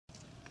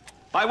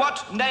By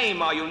what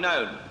name are you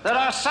known? There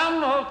are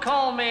some who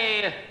call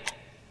me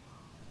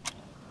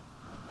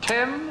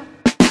Tim.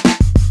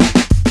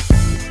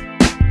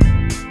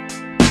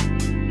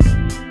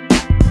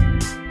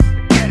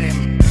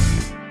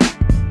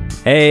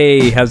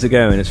 Hey, how's it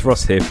going? It's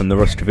Ross here from the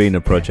Ross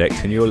Trevina Project,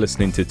 and you're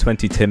listening to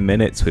 20 Tim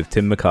Minutes with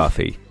Tim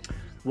McCarthy.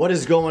 What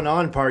is going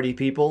on, party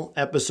people?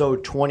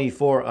 Episode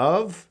 24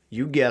 of,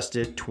 you guessed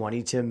it,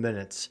 20 Tim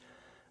Minutes.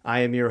 I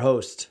am your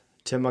host,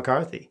 Tim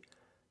McCarthy.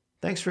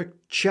 Thanks for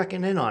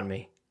checking in on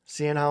me,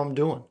 seeing how I'm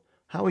doing.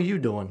 How are you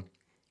doing?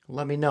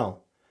 Let me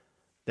know.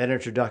 That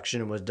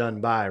introduction was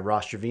done by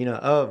Ross Trevina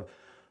of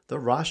the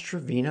Ross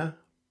Trevina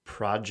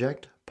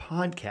Project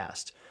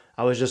podcast.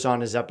 I was just on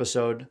his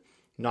episode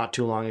not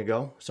too long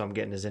ago, so I'm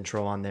getting his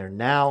intro on there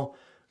now.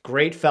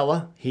 Great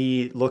fella.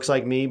 He looks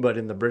like me, but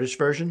in the British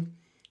version.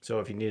 So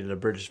if you needed a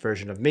British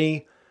version of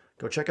me,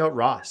 go check out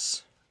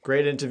Ross.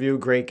 Great interview,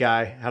 great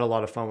guy. Had a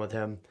lot of fun with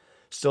him.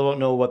 Still don't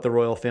know what the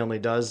royal family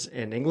does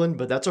in England,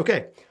 but that's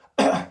okay.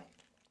 I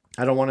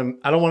don't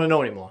want to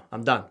know anymore.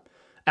 I'm done.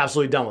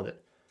 Absolutely done with it.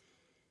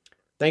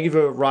 Thank you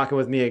for rocking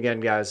with me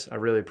again, guys. I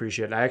really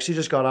appreciate it. I actually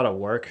just got out of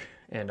work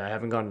and I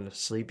haven't gone to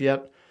sleep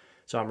yet.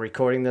 So I'm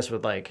recording this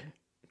with like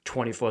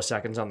 24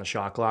 seconds on the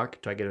shot clock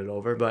till I get it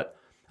over. But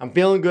I'm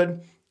feeling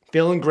good,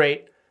 feeling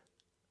great.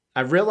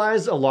 I've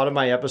realized a lot of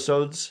my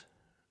episodes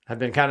have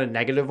been kind of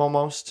negative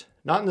almost.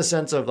 Not in the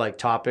sense of like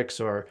topics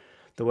or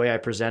the way I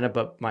present it,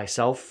 but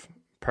myself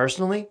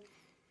personally.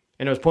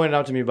 And it was pointed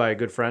out to me by a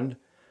good friend.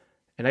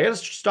 And I got to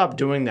stop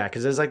doing that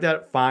because there's like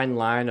that fine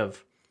line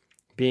of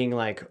being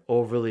like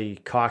overly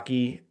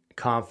cocky,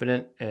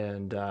 confident,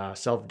 and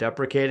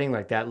self-deprecating,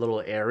 like that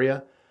little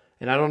area.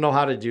 And I don't know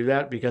how to do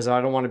that because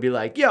I don't want to be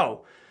like,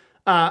 yo,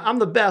 I'm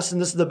the best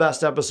and this is the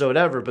best episode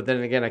ever. But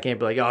then again, I can't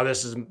be like, oh,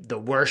 this is the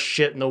worst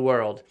shit in the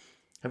world.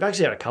 I've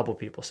actually had a couple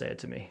people say it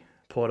to me.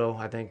 Porto,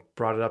 I think,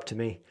 brought it up to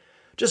me.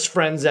 Just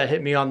friends that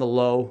hit me on the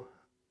low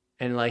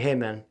and like, hey,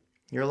 man,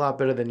 you're a lot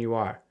better than you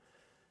are.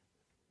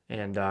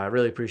 And I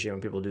really appreciate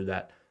when people do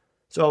that.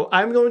 So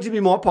I'm going to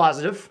be more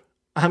positive.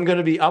 I'm going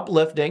to be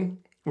uplifting.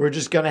 We're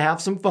just going to have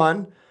some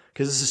fun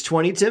because this is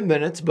 20 Tim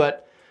Minutes.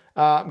 But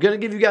I'm going to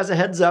give you guys a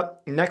heads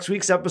up. Next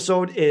week's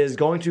episode is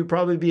going to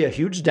probably be a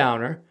huge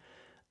downer.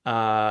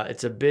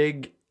 It's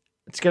going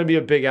to be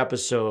a big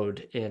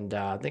episode. And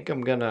I think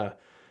I'm going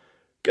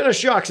to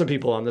shock some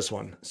people on this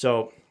one.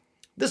 So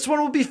this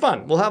one will be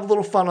fun. We'll have a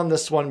little fun on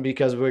this one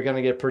because we're going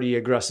to get pretty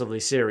aggressively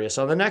serious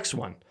on the next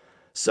one.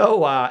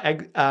 So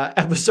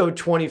episode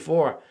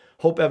 24.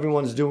 Hope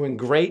everyone's doing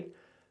great.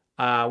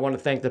 I want to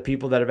thank the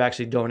people that have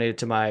actually donated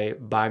to my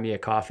Buy Me a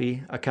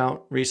Coffee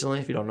account recently.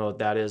 If you don't know what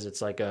that is,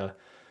 it's like a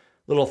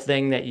little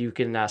thing that you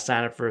can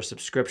sign up for a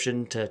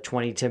subscription to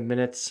 20 Tim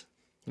Minutes.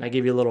 And I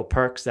give you little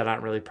perks that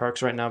aren't really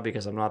perks right now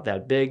because I'm not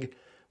that big.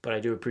 But I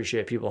do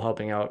appreciate people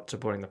helping out,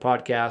 supporting the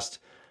podcast.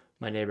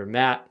 My neighbor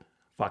Matt,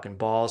 fucking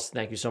balls.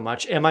 Thank you so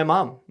much. And my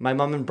mom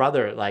and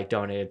brother like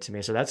donated to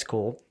me. So that's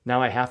cool.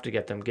 Now I have to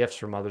get them gifts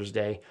for Mother's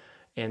Day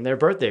and their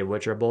birthday,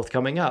 which are both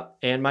coming up,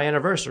 and my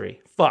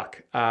anniversary.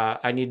 Fuck.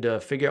 I need to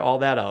figure all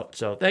that out.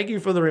 So thank you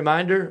for the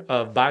reminder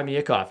of Buy Me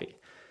a Coffee.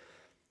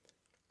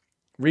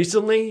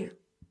 Recently,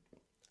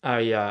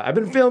 I've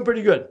been feeling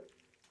pretty good.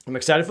 I'm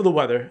excited for the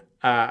weather.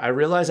 I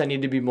realize I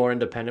need to be more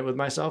independent with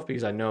myself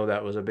because I know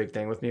that was a big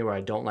thing with me where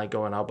I don't like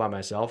going out by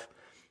myself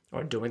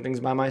or doing things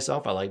by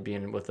myself. I like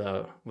being with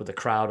a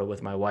crowd or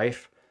with my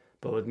wife.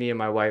 But with me and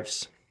my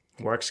wife's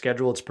work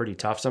schedule, it's pretty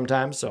tough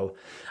sometimes. So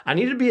I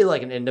need to be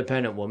like an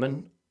independent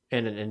woman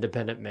and an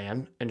independent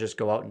man and just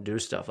go out and do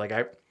stuff. Like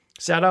I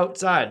sat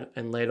outside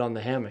and laid on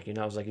the hammock.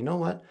 I was like, you know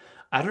what?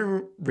 I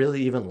don't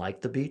really even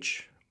like the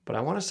beach, but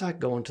I want to start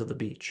going to the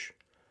beach.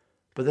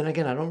 But then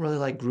again, I don't really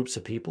like groups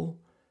of people.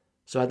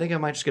 So I think I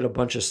might just get a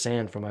bunch of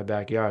sand from my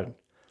backyard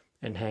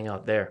and hang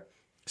out there.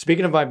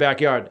 Speaking of my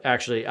backyard,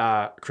 actually,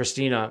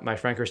 my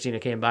friend Christina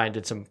came by and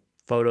did some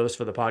photos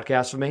for the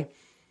podcast for me.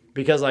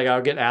 Because like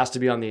I'll get asked to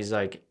be on these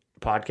like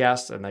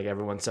podcasts and like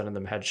everyone's sending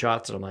them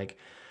headshots. And I'm like,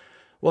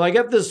 well, I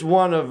got this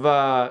one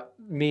of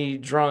me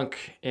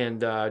drunk. And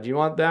do you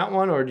want that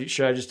one or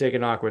should I just take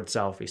an awkward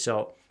selfie?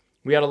 So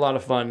we had a lot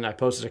of fun. I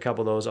posted a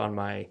couple of those on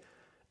my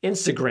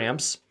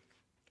Instagrams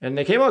and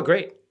they came out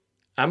great.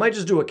 I might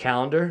just do a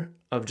calendar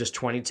of just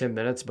 20 Tim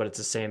Minutes, but it's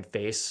the same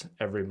face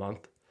every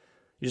month.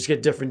 You just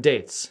get different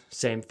dates,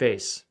 same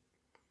face.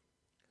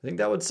 I think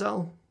that would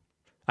sell.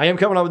 I am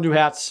coming out with new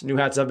hats. New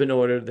hats have been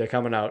ordered. They're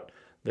coming out.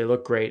 They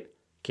look great.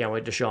 Can't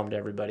wait to show them to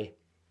everybody.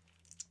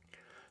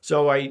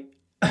 So I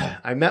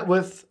met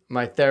with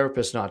my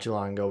therapist not too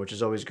long ago, which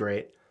is always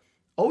great.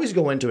 Always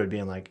go into it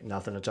being like,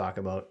 nothing to talk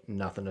about,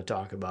 nothing to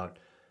talk about.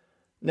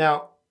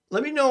 Now,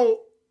 let me know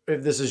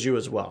if this is you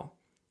as well.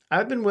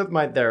 I've been with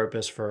my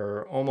therapist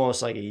for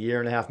almost like a year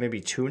and a half,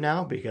 maybe 2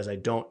 now, because I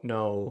don't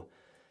know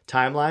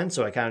timeline.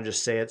 So I kind of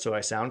just say it so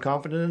I sound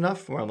confident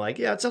enough where I'm like,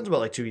 yeah, it sounds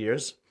about like 2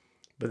 years.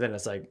 But then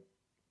it's like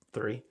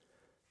 3.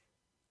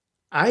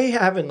 I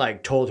haven't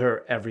like told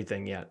her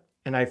everything yet.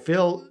 And I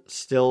feel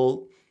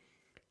still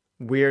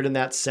weird in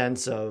that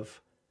sense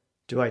of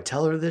do I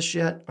tell her this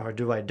yet or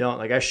do I don't?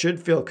 Like, I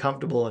should feel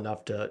comfortable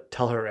enough to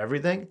tell her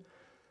everything.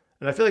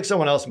 And I feel like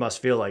someone else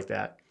must feel like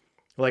that.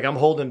 Like, I'm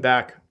holding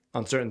back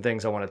on certain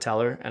things I want to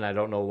tell her, and I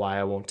don't know why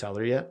I won't tell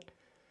her yet.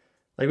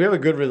 Like, we have a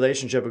good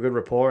relationship, a good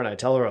rapport, and I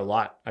tell her a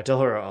lot. I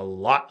tell her a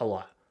lot.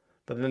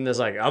 But then there's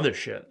like other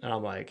shit. And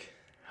I'm like,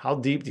 how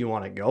deep do you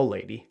want to go,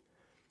 lady?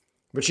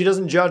 But she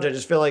doesn't judge. I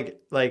just feel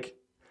like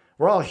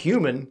we're all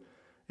human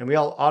and we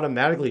all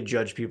automatically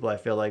judge people, I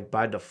feel like,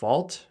 by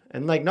default.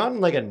 And like, not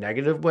in like a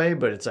negative way,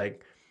 but it's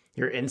like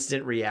your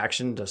instant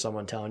reaction to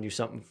someone telling you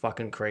something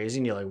fucking crazy.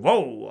 And you're like,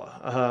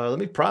 whoa, let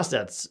me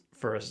process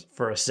for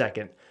a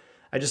second.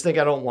 I just think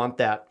I don't want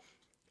that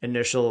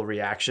initial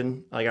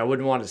reaction. Like, I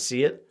wouldn't want to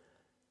see it.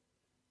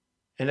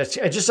 And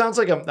it just sounds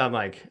like I'm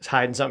like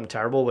hiding something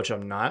terrible, which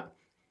I'm not.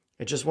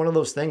 It's just one of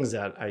those things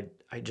that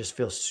I just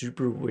feel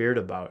super weird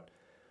about.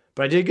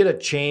 But I did get a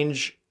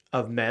change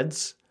of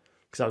meds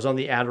because I was on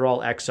the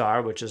Adderall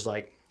XR, which is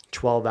like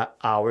 12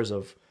 hours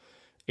of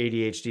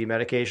ADHD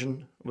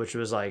medication, which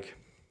was like,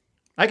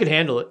 I could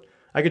handle it.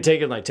 I could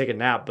take it and like take a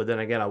nap, but then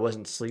again, I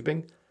wasn't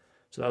sleeping.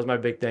 So that was my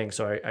big thing.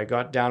 So I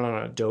got down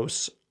on a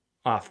dose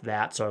off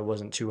that so I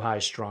wasn't too high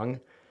strung.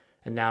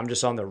 And now I'm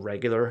just on the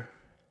regular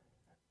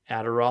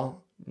Adderall,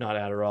 not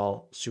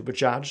Adderall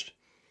supercharged.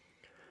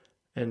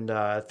 And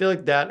I feel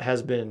like that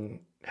has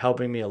been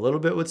helping me a little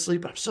bit with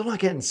sleep. I'm still not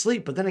getting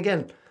sleep. But then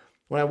again,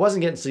 when I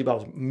wasn't getting sleep, I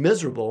was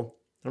miserable.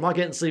 I'm not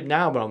getting sleep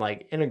now, but I'm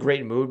like in a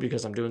great mood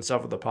because I'm doing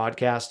stuff with the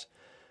podcast.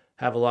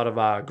 Have a lot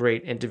of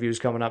great interviews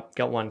coming up.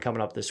 Got one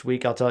coming up this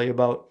week I'll tell you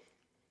about.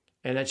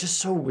 And it's just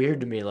so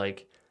weird to me,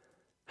 like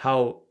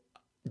how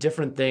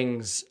different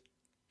things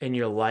in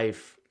your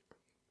life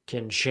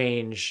can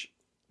change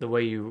the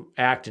way you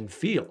act and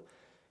feel.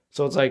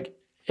 So it's like,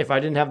 if I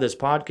didn't have this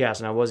podcast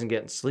and I wasn't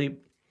getting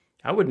sleep,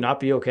 I would not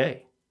be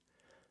okay.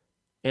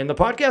 And the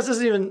podcast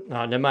isn't even,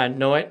 oh, never mind.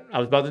 No, wait, I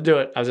was about to do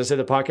it. I was going to say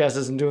the podcast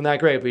isn't doing that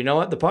great, but you know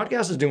what? The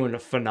podcast is doing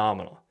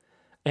phenomenal.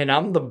 And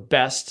I'm the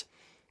best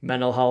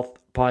mental health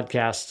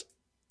podcast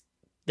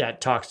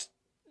that talks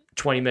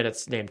 20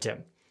 minutes named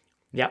Tim.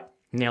 Yep,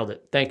 nailed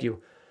it. Thank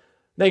you.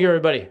 Thank you,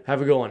 everybody.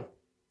 Have a good one.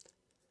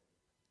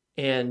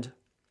 And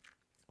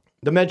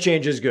the med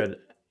change is good.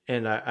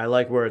 And I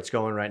like where it's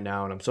going right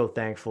now. And I'm so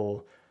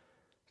thankful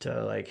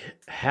to like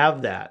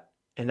have that.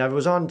 And I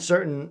was on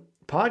certain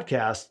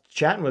podcasts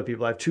chatting with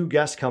people. I have 2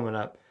 guests coming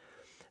up.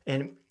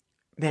 And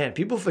man,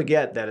 people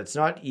forget that it's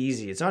not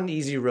easy. It's not an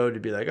easy road to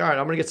be like, all right,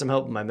 I'm going to get some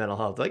help with my mental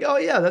health. Like, oh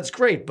yeah, that's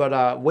great.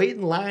 But wait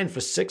in line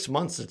for 6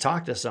 months to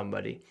talk to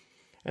somebody.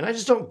 And I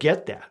just don't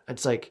get that.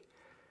 It's like,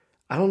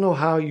 I don't know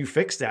how you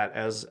fix that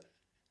as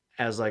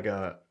like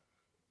a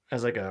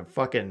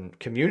fucking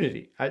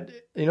community.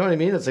 You know what I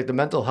mean? It's like the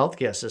mental health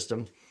care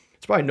system.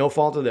 It's probably no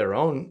fault of their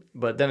own.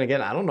 But then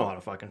again, I don't know how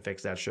to fucking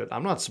fix that shit.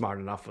 I'm not smart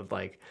enough with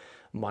like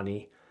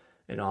money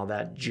and all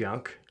that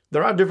junk.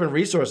 There are different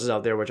resources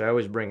out there, which I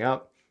always bring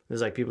up.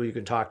 There's like people you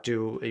can talk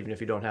to, even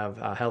if you don't have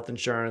health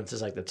insurance.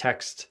 There's like the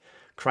text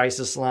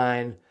crisis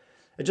line.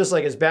 It's just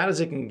like, as bad as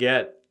it can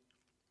get,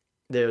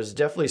 there's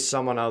definitely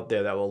someone out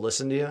there that will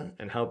listen to you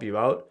and help you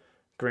out.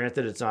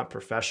 Granted, it's not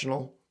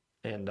professional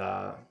and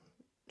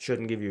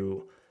shouldn't give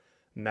you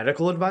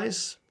medical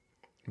advice,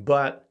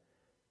 but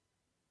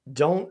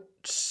don't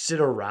sit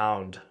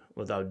around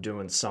without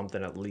doing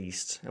something, at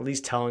least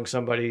telling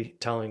somebody,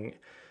 telling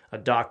a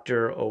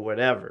doctor or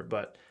whatever.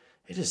 But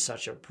it is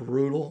such a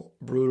brutal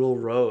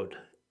road.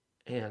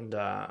 And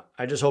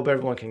I just hope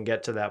everyone can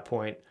get to that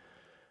point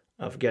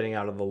of getting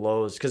out of the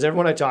lows. Because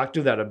everyone I talk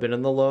to that have been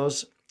in the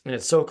lows, and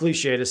it's so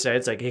cliche to say,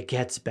 it's like, it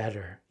gets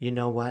better. You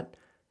know what?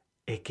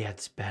 It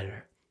gets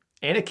better.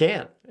 And it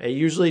can. It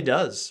usually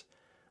does.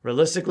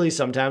 Realistically,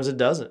 sometimes it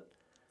doesn't.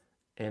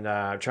 And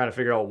I'm trying to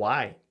figure out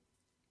why.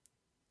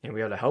 And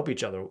we have to help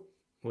each other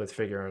with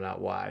figuring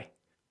out why.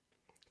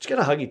 Just got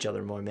to hug each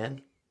other more,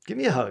 man. Give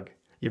me a hug,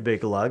 you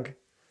big lug.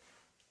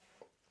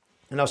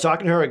 And I was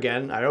talking to her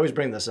again. I always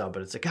bring this up,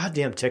 but it's the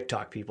goddamn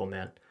TikTok people,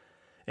 man.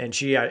 And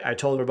I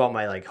told her about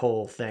my like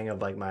whole thing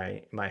of like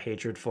my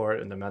hatred for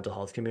it in the mental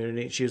health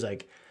community. She was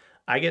like,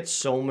 I get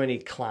so many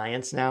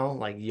clients now,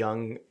 like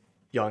young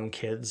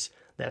kids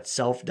that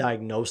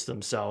self-diagnose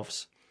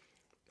themselves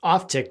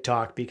off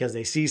TikTok because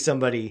they see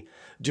somebody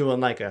doing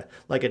like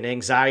an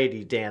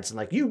anxiety dance and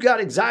like, you got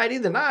anxiety,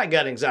 then I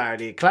got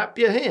anxiety. Clap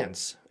your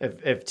hands.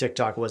 If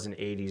TikTok was an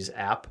 80s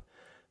app.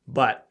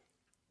 But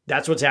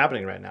that's what's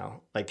happening right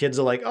now. Like, kids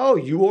are like, oh,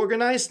 you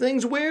organize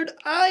things weird?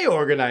 I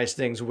organize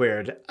things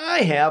weird. I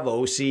have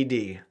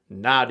OCD.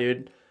 Nah,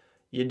 dude,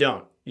 you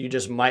don't. You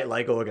just might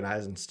like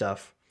organizing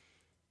stuff.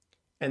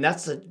 And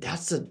that's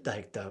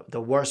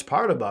the worst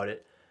part about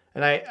it.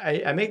 And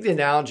I make the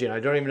analogy, and I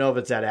don't even know if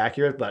it's that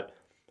accurate, but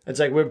it's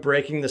like we're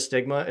breaking the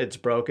stigma. It's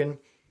broken.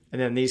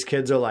 And then these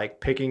kids are like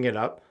picking it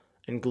up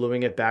and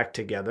gluing it back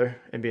together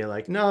and being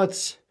like, no,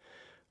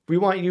 we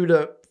want you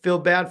to feel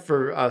bad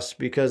for us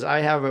because I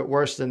have it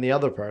worse than the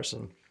other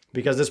person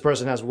because this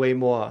person has way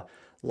more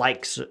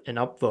likes and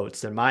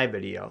upvotes than my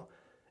video.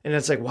 And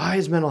it's like, why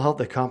is mental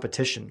health a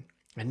competition?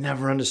 I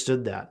never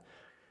understood that.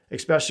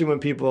 Especially when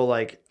people are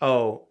like,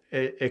 oh,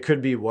 it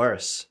could be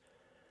worse.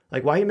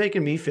 Like, why are you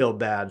making me feel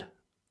bad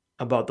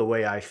about the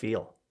way I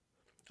feel?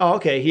 Oh,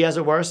 okay, he has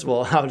it worse?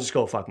 Well, I'll just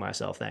go fuck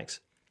myself, thanks.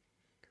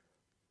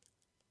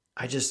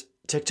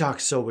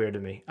 TikTok's so weird to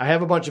me. I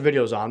have a bunch of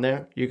videos on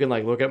there. You can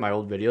like look at my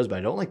old videos, but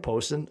I don't like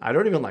posting. I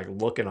don't even like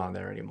looking on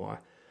there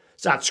anymore.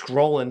 Start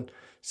scrolling,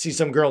 see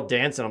some girl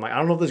dancing. I'm like, I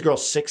don't know if this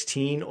girl's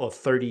 16 or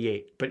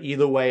 38, but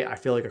either way, I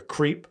feel like a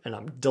creep and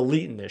I'm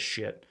deleting this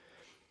shit.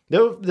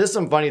 There's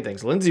some funny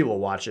things. Lindsay will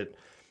watch it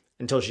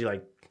until she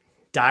like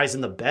dies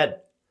in the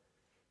bed.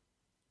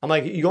 I'm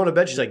like, you going to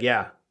bed? She's like,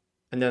 yeah.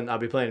 And then I'll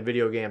be playing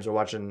video games or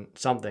watching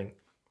something.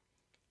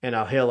 And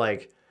I'll hear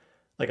like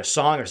a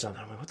song or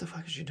something. I'm like, what the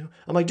fuck is she doing?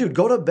 I'm like, dude,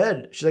 go to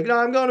bed. She's like, no,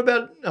 I'm going to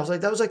bed. I was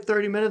like, that was like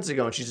 30 minutes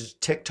ago. And she's just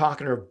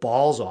TikToking her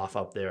balls off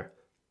up there.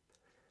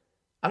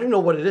 I don't know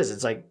what it is.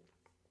 It's like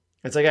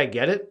I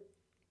get it,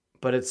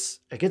 but it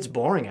gets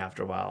boring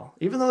after a while.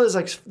 Even though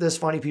there's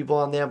funny people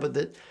on there, but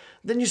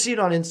then you see it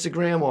on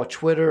Instagram or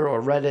Twitter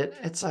or Reddit.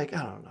 It's like,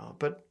 I don't know.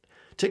 But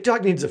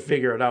TikTok needs to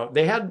figure it out.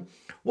 They had,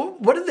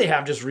 what did they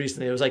have just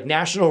recently? It was like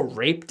National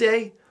Rape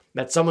Day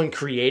that someone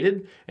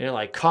created and it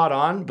like caught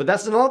on. But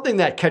that's another thing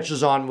that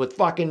catches on with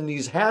fucking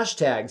these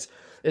hashtags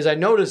is I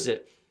noticed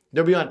it.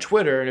 They'll be on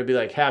Twitter and it'll be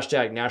like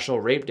hashtag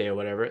National Rape Day or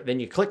whatever. Then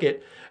you click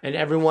it and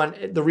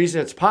the reason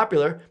it's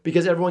popular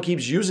because everyone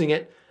keeps using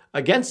it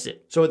against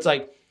it. So it's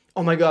like,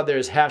 oh my God,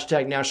 there's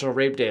hashtag National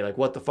Rape Day. Like,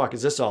 what the fuck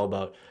is this all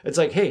about? It's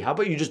like, hey, how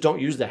about you just don't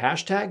use the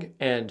hashtag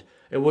and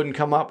it wouldn't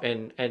come up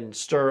and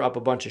stir up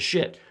a bunch of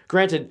shit.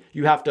 Granted,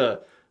 you have to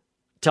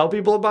tell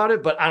people about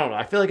it, but I don't know.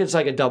 I feel like it's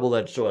like a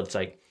double-edged sword. It's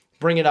like,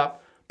 bring it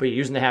up, but you're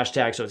using the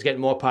hashtag, so it's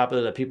getting more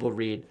popular that people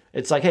read.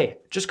 It's like, hey,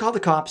 just call the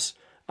cops,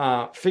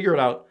 figure it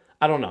out.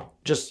 I don't know.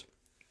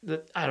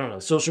 I don't know.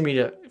 Social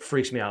media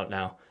freaks me out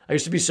now. I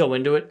used to be so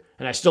into it,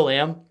 and I still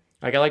am.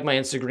 Like, I like my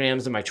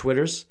Instagrams and my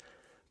Twitters,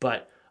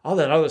 but all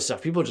that other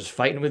stuff, people just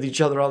fighting with each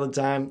other all the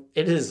time,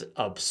 it is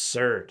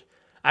absurd.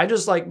 I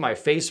just like my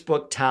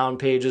Facebook town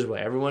pages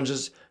where everyone's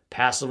just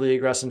passively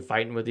aggressive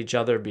fighting with each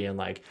other, being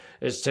like,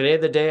 is today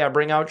the day I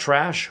bring out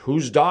trash?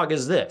 Whose dog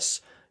is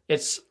this?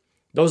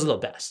 Those are the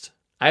best.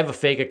 I have a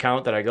fake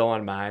account that I go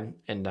on mine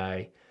and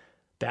I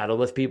battle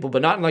with people,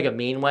 but not in like a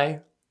mean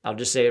way. I'll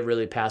just say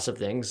really passive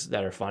things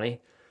that are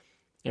funny.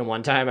 And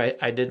one time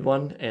I did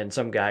one and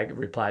some guy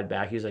replied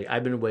back. He's like,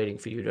 I've been waiting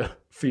for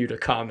you to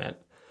comment.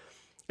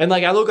 And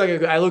like, I look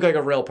like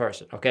a real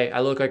person. Okay.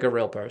 I look like a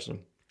real person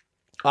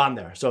on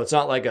there. So it's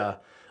not like a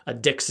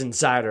Dick's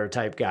Insider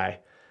type guy.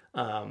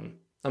 I'm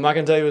not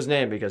going to tell you his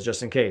name because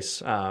just in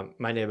case,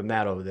 my neighbor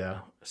Matt over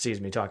there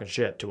sees me talking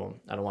shit to him.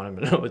 I don't want him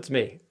to know it's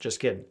me. Just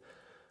kidding.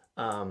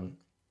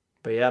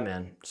 But yeah,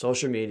 man,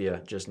 social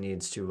media just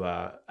needs to,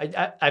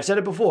 I've said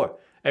it before.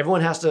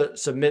 Everyone has to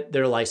submit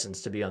their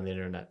license to be on the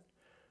internet.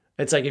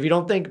 It's like, if you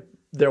don't think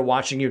they're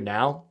watching you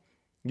now,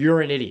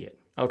 you're an idiot.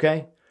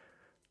 Okay.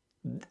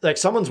 Like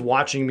someone's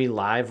watching me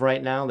live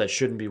right now that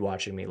shouldn't be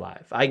watching me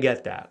live. I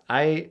get that.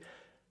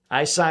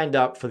 I signed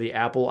up for the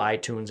Apple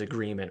iTunes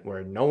agreement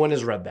where no one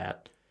has read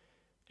that.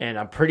 And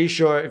I'm pretty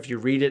sure if you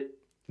read it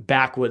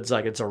backwards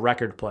like it's a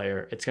record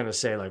player, it's going to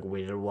say like,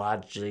 we're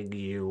watching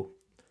you.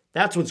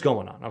 That's what's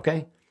going on,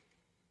 okay?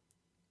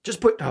 Just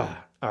put, all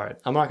right,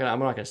 I'm not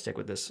gonna stick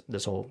with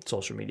this whole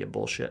social media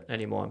bullshit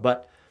anymore.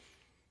 But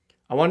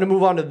I wanted to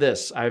move on to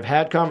this. I've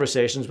had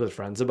conversations with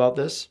friends about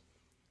this,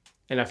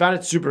 and I found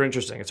it super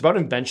interesting. It's about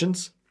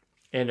inventions,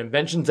 and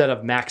inventions that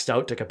have maxed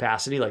out to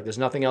capacity. Like there's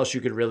nothing else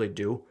you could really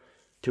do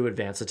to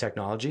advance the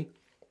technology.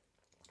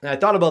 And I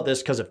thought about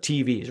this because of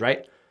TVs,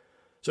 right?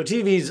 So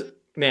TVs,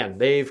 man,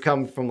 they've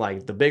come from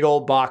like the big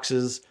old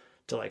boxes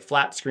to like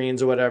flat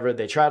screens or whatever.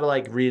 They try to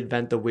like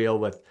reinvent the wheel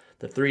with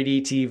the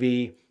 3D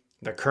TV,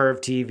 the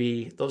curved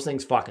TV. Those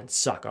things fucking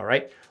suck, all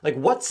right? Like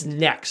what's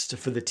next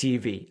for the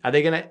TV? Are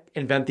they going to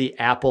invent the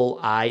Apple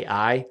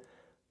II?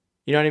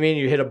 You know what I mean?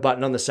 You hit a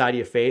button on the side of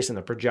your face and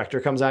the projector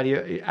comes out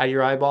of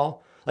your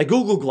eyeball. Like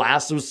Google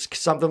Glass was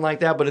something like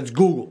that, but it's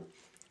Google.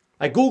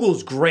 Like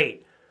Google's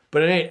great,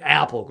 but it ain't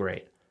Apple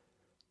great.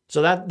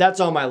 So that's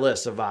on my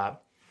list of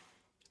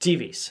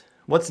TVs.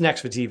 What's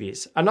next for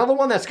TVs? Another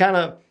one that's kind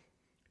of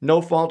no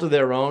fault of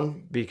their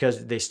own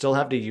because they still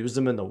have to use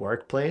them in the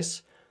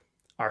workplace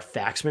are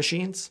fax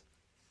machines.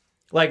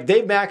 Like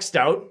they've maxed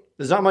out.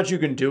 There's not much you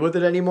can do with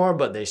it anymore,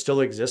 but they still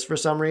exist for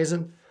some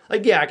reason.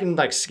 Like, yeah, I can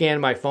like scan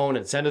my phone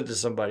and send it to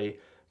somebody.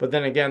 But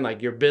then again,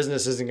 like your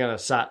business isn't going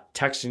to start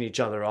texting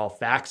each other all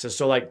faxes.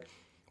 So like,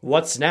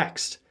 what's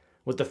next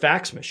with the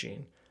fax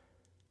machine?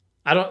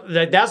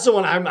 That's the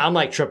one I'm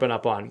like tripping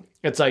up on.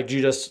 It's like, do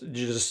you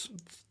just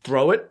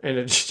throw it and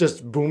it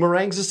just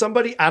boomerangs to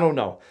somebody? I don't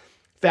know.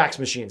 Fax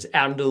machines,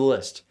 add them to the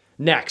list.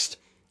 Next,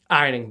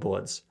 ironing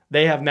boards.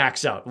 They have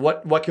maxed out.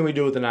 What can we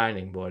do with an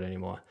ironing board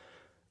anymore?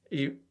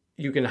 You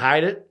can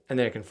hide it and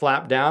then it can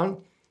flap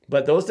down,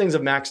 but those things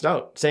have maxed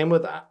out. Same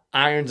with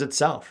irons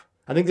itself.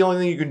 I think the only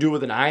thing you can do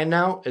with an iron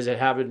now is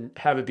have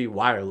it be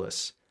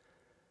wireless.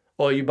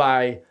 Or you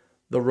buy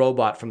the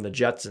robot from the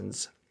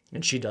Jetsons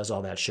and she does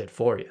all that shit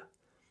for you.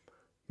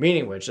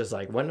 Meaning which is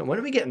like, when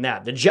are we getting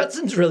that? The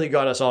Jetsons really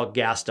got us all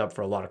gassed up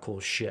for a lot of cool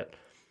shit.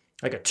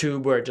 like a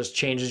tube where it just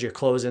changes your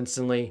clothes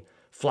instantly,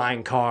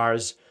 flying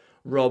cars,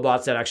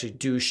 robots that actually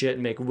do shit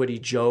and make witty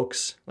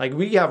jokes. Like,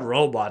 we have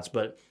robots,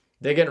 but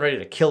they're getting ready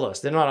to kill us.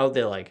 They're not out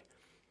there like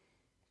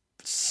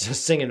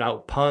singing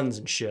out puns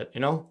and shit,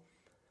 you know?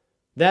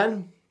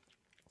 Then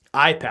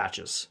eye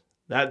patches.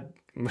 That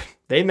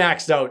they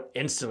maxed out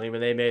instantly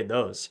when they made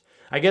those.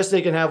 I guess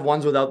they can have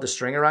ones without the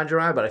string around your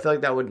eye, but I feel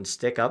like that wouldn't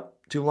stick up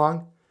too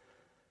long.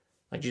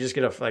 Like, you just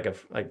get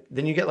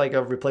then you get like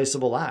a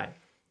replaceable eye.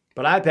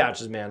 But eye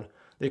patches, man.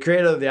 The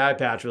creator of the eye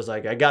patch was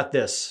like, I got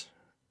this.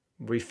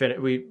 We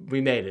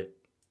made it.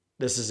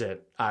 This is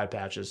it. Eye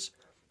patches.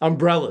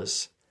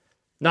 Umbrellas.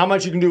 Not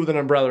much you can do with an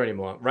umbrella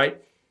anymore,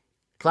 right?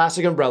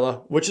 Classic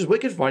umbrella, which is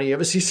wicked funny. You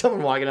ever see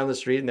someone walking down the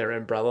street and their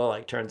umbrella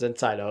like turns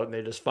inside out and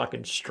they're just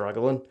fucking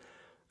struggling?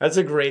 That's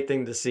a great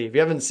thing to see. If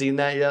you haven't seen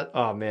that yet,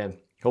 oh man,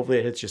 hopefully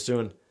it hits you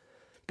soon.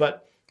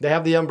 But they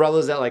have the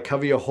umbrellas that like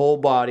cover your whole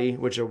body,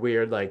 which are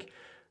weird. Like,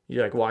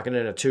 you're like walking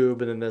in a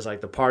tube, and then there's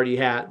like the party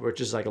hat, which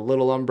is like a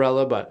little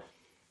umbrella, but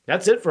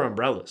that's it for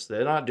umbrellas.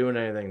 They're not doing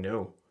anything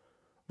new.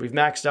 We've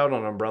maxed out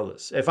on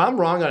umbrellas. If I'm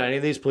wrong on any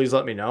of these, please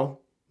let me know,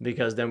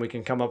 because then we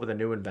can come up with a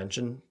new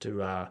invention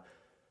to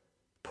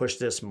push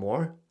this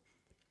more.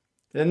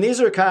 And these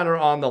are kind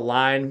of on the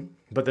line,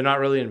 but they're not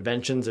really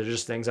inventions. They're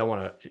just things I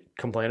want to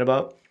complain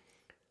about.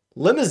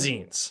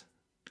 Limousines.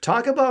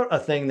 Talk about a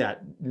thing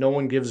that no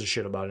one gives a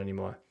shit about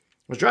anymore.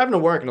 I was driving to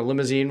work and a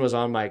limousine was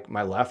on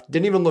my left.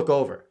 Didn't even look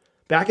over.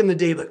 Back in the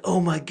day, like, oh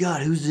my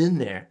God, who's in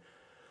there?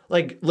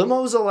 Like,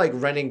 limos are like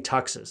renting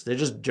tuxes. They're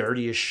just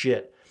dirty as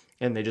shit,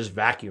 and they just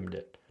vacuumed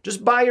it.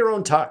 Just buy your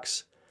own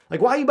tux.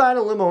 Like, why are you buying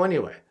a limo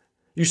anyway?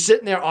 You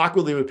sitting there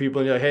awkwardly with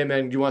people, and you're like, hey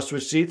man, do you want to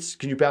switch seats?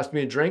 Can you pass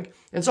me a drink?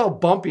 And it's all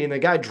bumpy, and the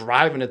guy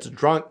driving it's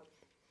drunk.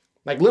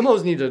 Like,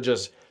 limos need to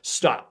just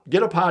stop.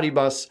 Get a potty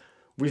bus.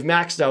 We've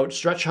maxed out.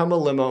 Stretch Hummer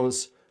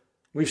limos.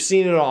 We've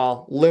seen it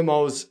all.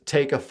 Limos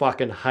take a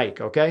fucking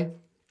hike, okay?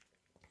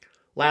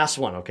 Last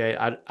one, okay?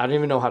 I don't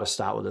even know how to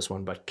start with this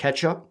one, but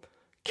ketchup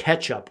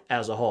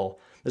as a whole.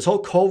 This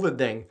whole COVID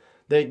thing,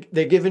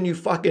 they're giving you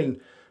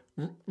fucking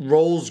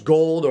Rolls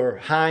Gold or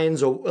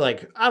Heinz or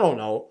like, I don't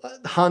know,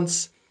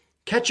 Hunt's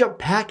ketchup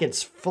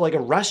packets for like a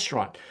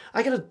restaurant.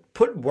 I gotta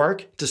put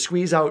work to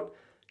squeeze out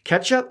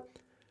ketchup.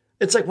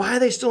 It's like, why are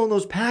they still in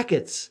those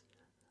packets?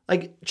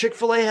 Like,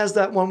 Chick-fil-A has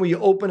that one where you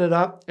open it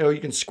up, or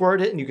you can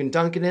squirt it and you can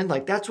dunk it in.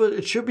 Like, that's what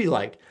it should be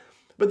like.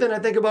 But then I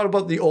think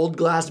about the old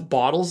glass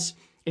bottles,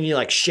 and you're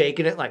like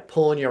shaking it, like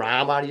pulling your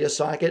arm out of your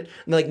socket.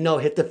 And they're like, no,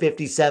 hit the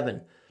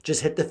 57.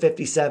 Just hit the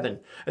 57.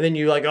 And then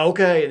you're like,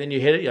 okay. And then you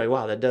hit it. You're like,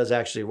 wow, that does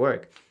actually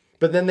work.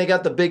 But then they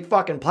got the big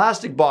fucking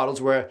plastic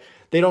bottles where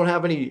they don't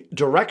have any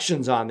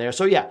directions on there.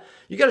 So yeah,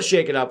 you got to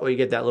shake it up or you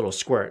get that little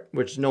squirt,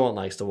 which no one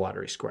likes the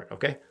watery squirt,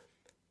 okay?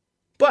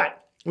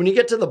 But when you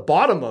get to the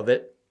bottom of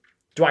it,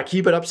 do I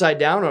keep it upside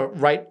down or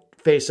right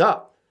face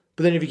up?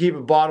 But then if you keep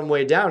it bottom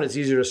way down, it's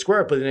easier to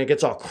squirt, but then it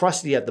gets all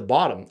crusty at the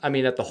bottom. I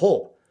mean, at the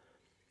hole.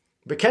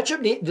 But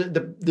ketchup,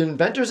 the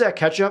inventors at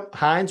ketchup,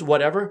 Heinz,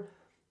 whatever,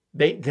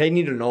 they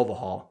need an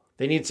overhaul.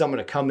 They need someone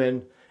to come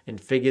in and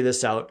figure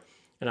this out.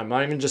 And I'm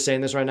not even just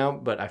saying this right now,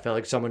 but I felt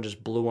like someone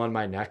just blew on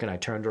my neck and I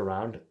turned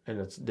around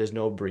and there's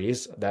no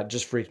breeze. That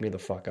just freaked me the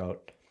fuck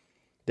out.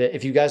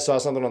 If you guys saw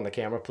something on the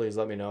camera, please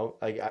let me know.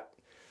 I got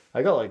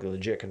like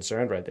legit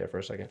concerned right there for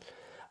a second.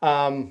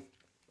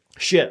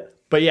 Shit.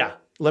 But yeah,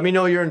 let me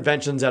know your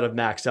inventions that have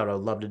maxed out. I'd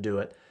love to do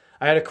it.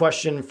 I had a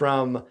question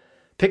from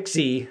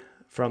Pixie,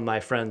 from my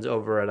friends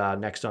over at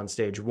Next on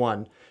Stage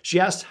 1. She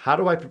asked, how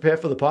do I prepare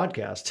for the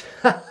podcast?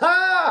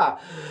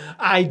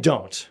 I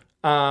don't.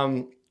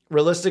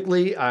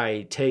 Realistically,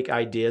 I take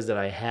ideas that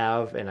I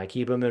have and I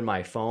keep them in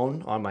my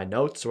phone on my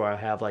notes, or I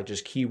have like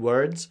just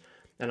keywords,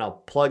 and I'll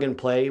plug and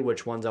play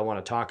which ones I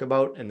want to talk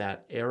about in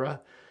that era.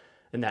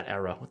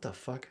 What the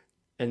fuck?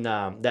 In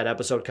that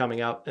episode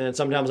coming up. And then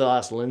sometimes I'll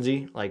ask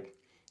Lindsay, like,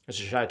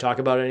 should I talk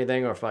about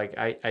anything? Or if like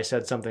I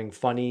said something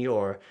funny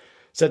or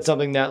said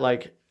something that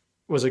like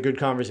was a good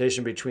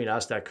conversation between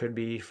us that could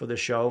be for the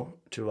show,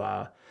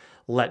 to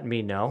let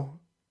me know.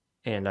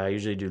 And I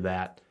usually do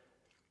that.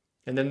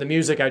 And then the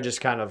music I just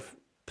kind of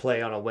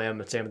play on a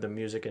whim. Same with the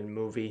music and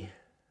movie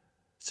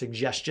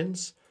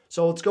suggestions.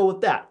 So let's go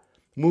with that.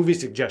 Movie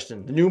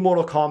suggestion. The new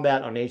Mortal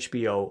Kombat on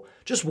HBO.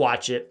 Just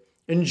watch it.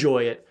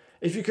 Enjoy it.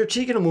 If you're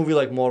critiquing a movie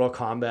like Mortal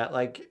Kombat,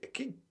 like,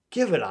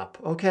 give it up,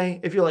 okay?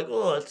 If you're like,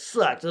 oh, it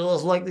sucks, it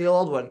was like the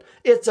old one.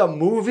 It's a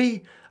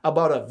movie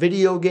about a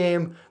video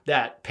game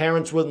that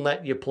parents wouldn't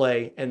let you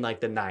play in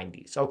like the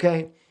 90s,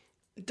 okay?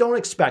 Don't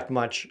expect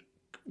much.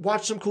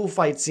 Watch some cool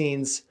fight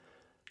scenes.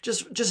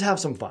 Just have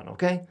some fun,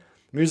 okay?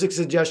 Music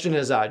suggestion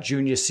is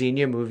Junior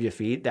Senior, Move Your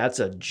Feet. That's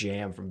a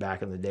jam from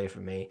back in the day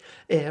for me.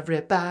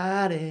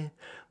 Everybody,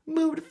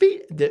 move the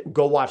feet.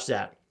 Go watch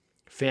that.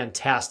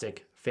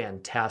 Fantastic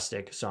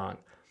song.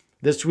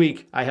 This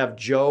week, I have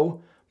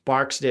Joe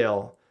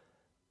Barksdale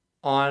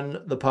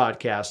on the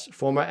podcast,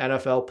 former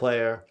NFL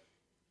player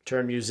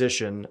turned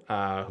musician,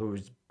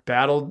 who's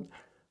battled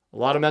a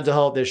lot of mental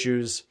health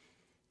issues,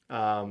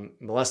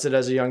 molested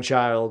as a young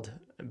child,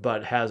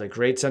 but has a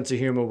great sense of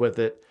humor with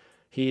it.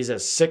 He's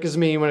as sick as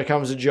me when it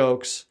comes to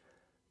jokes.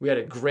 We had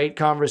a great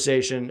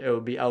conversation. It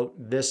will be out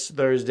this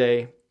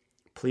Thursday.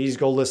 Please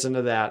go listen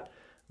to that.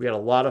 We had a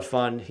lot of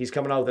fun. He's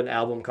coming out with an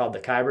album called the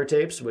Kyber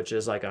Tapes, which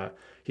is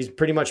he's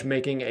pretty much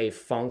making a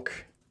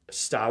funk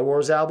Star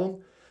Wars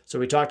album. So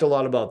we talked a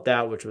lot about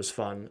that, which was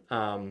fun.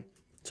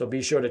 So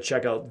be sure to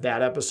check out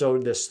that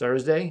episode this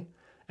Thursday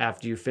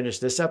after you finish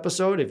this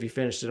episode. If you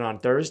finished it on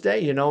Thursday,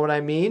 you know what I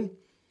mean?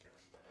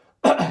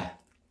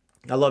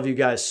 I love you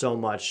guys so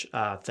much.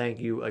 Thank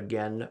you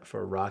again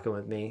for rocking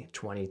with me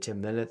 20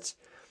 minutes.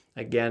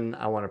 Again,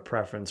 I want a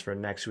preference for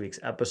next week's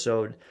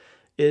episode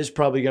is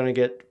probably going to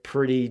get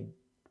pretty,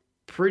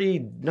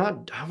 I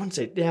wouldn't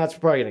say, it's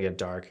probably going to get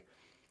dark,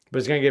 but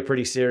it's going to get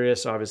pretty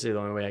serious. Obviously, the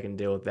only way I can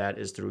deal with that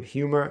is through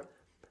humor.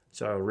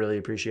 So I really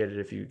appreciate it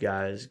if you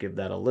guys give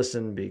that a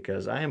listen,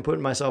 because I am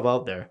putting myself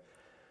out there,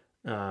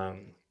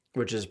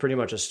 which is pretty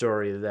much a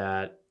story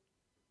that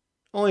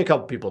only a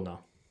couple people know.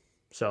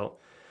 So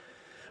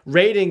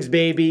ratings,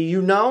 baby,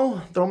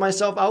 throw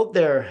myself out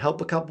there,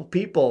 help a couple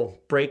people,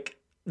 break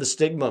the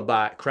stigma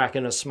by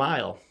cracking a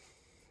smile.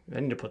 I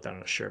need to put that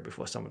on a shirt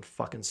before someone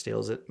fucking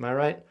steals it. Am I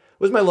right?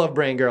 Where's my Love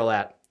Brain girl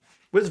at?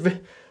 Where's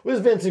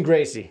Vince and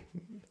Gracie?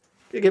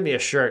 You give me a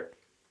shirt.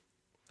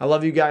 I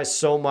love you guys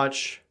so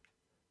much.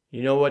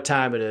 You know what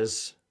time it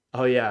is.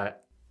 Oh yeah,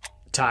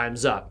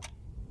 time's up.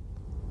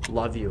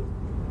 Love you.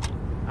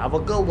 Have a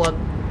good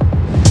one.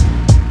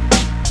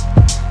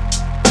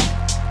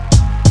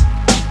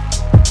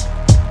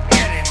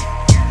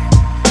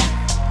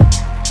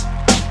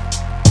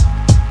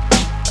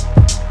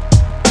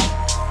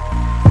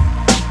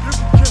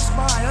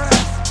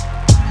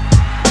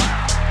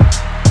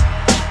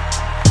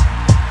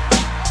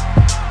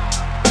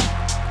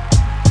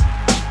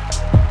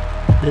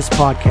 This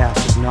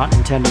podcast is not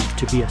intended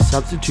to be a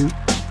substitute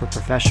for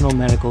professional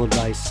medical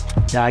advice,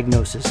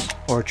 diagnosis,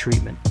 or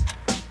treatment.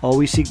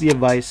 Always seek the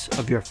advice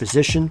of your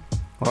physician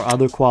or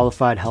other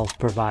qualified health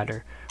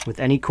provider with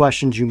any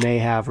questions you may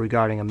have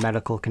regarding a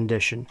medical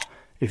condition.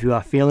 If you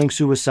are feeling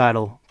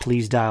suicidal,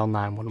 please dial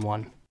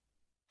 911.